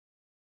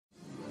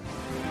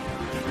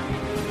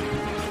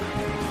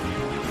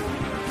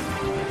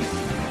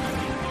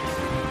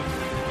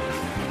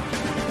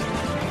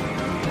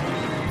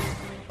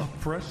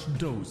fresh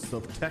dose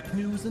of tech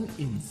news and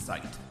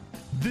insight.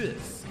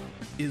 This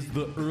is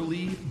the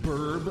Early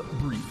Burb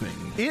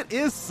Briefing. It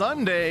is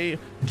Sunday,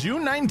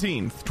 June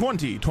 19th,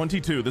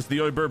 2022. This is the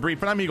Early Burb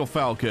Brief, and I'm Eagle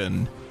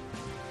Falcon.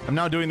 I'm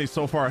now doing these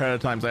so far ahead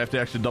of time, so I have to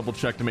actually double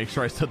check to make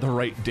sure I said the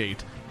right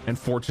date, and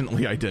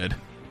fortunately I did.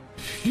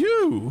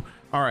 Phew!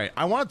 Alright,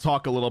 I want to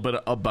talk a little bit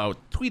about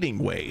Tweeting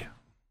Way.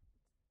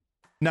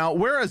 Now,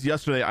 whereas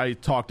yesterday I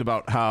talked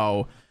about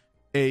how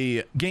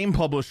a game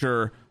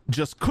publisher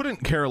just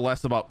couldn't care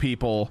less about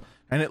people,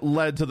 and it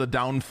led to the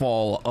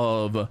downfall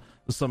of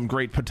some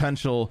great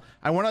potential,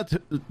 I want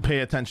to pay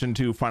attention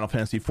to Final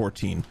Fantasy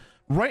XIV.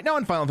 Right now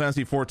in Final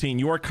Fantasy XIV,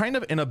 you are kind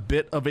of in a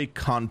bit of a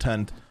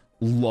content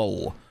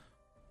lull.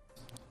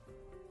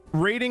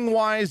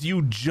 Rating-wise,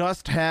 you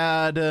just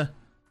had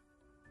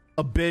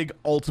a big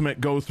ultimate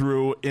go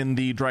through in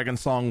the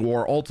Dragonsong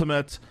War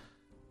Ultimate,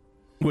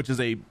 which is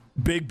a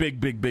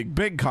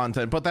big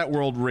content, but that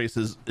world race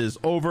is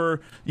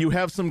over. You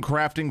have some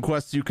crafting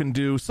quests you can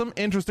do, some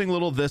interesting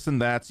little this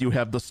and that's. You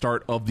have the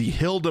start of the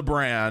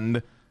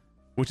Hildebrand,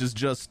 which is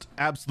just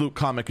absolute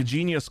comic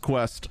genius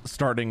quest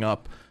starting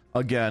up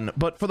again.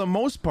 But for the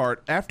most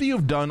part, after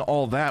you've done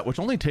all that, which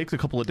only takes a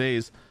couple of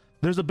days,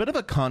 there's a bit of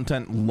a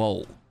content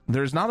lull.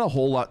 There's not a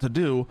whole lot to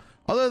do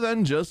other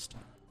than just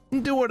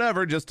do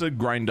whatever just to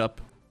grind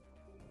up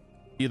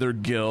either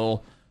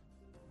Gil,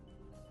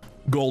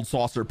 gold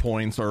saucer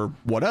points, or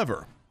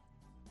whatever.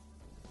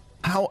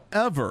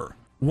 However,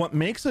 what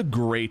makes a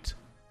great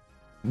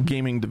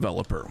gaming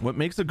developer, what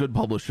makes a good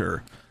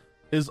publisher,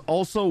 is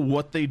also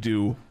what they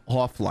do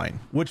offline,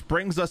 which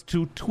brings us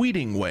to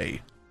Tweeting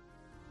Way.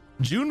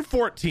 June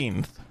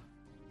 14th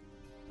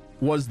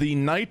was the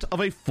night of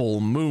a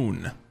full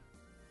moon.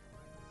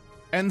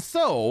 And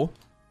so,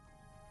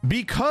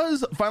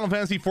 because Final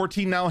Fantasy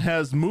XIV now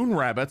has moon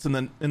rabbits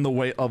in the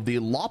way of the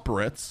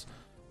Loporrits,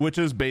 which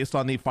is based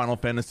on the Final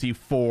Fantasy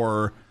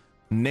IV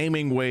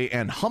Naming Way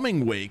and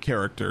Humming Way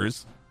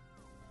characters,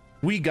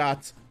 we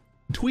got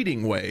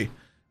Tweeting Way.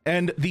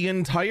 And the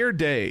entire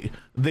day,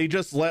 they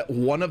just let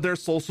one of their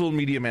social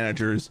media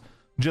managers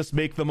just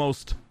make the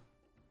most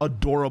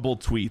adorable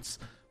tweets.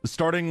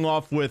 Starting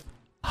off with,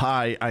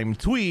 "Hi, I'm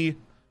Twee,"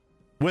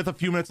 with a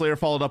few minutes later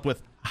followed up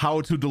with, "How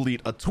to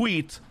delete a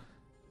tweet,"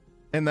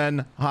 and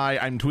then, "Hi,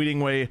 I'm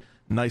Tweeting Way.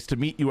 Nice to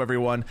meet you,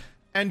 everyone."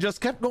 And just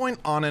kept going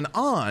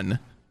on.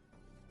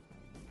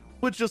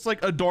 With just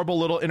like adorable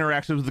little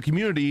interactions with the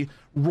community,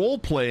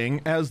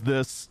 role-playing as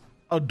this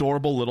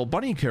adorable little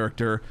bunny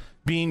character,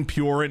 being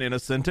pure and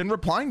innocent and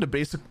replying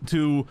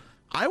to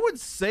I would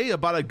say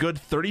about a good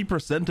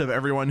 30% of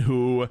everyone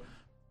who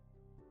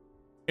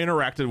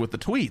interacted with the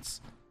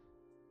tweets.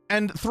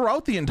 And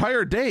throughout the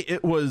entire day,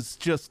 it was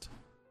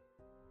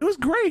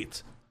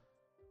great.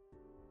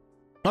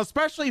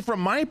 Especially from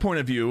my point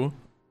of view,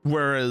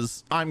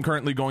 whereas I'm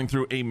currently going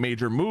through a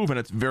major move and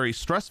it's very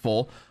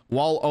stressful,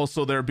 while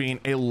also there being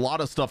a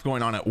lot of stuff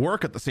going on at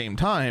work at the same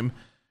time,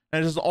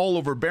 and it's just all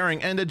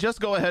overbearing. And to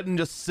just go ahead and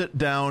just sit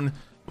down,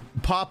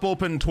 pop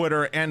open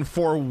Twitter, and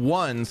for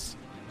once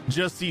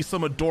just see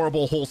some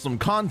adorable, wholesome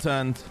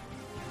content,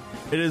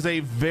 it is a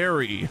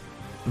very,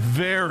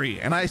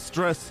 and I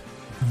stress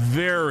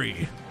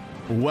very,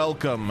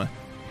 welcome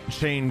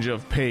change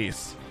of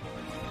pace.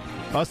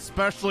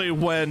 Especially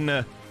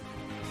when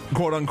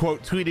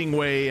quote-unquote Tweeting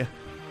Way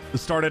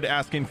started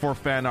asking for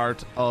fan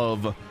art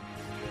of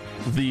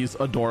these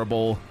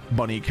adorable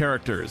bunny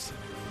characters.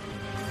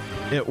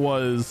 It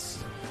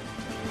was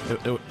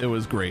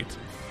great.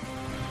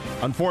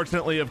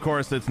 Unfortunately, of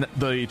course,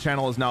 the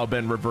channel has now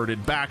been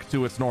reverted back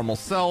to its normal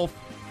self,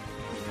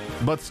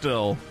 but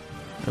still,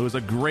 it was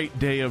a great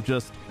day of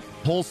just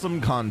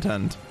wholesome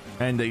content,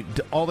 and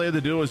all they had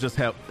to do was just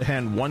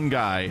hand one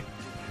guy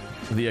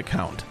the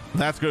account.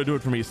 That's going to do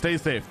it for me. Stay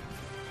safe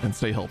and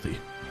stay healthy.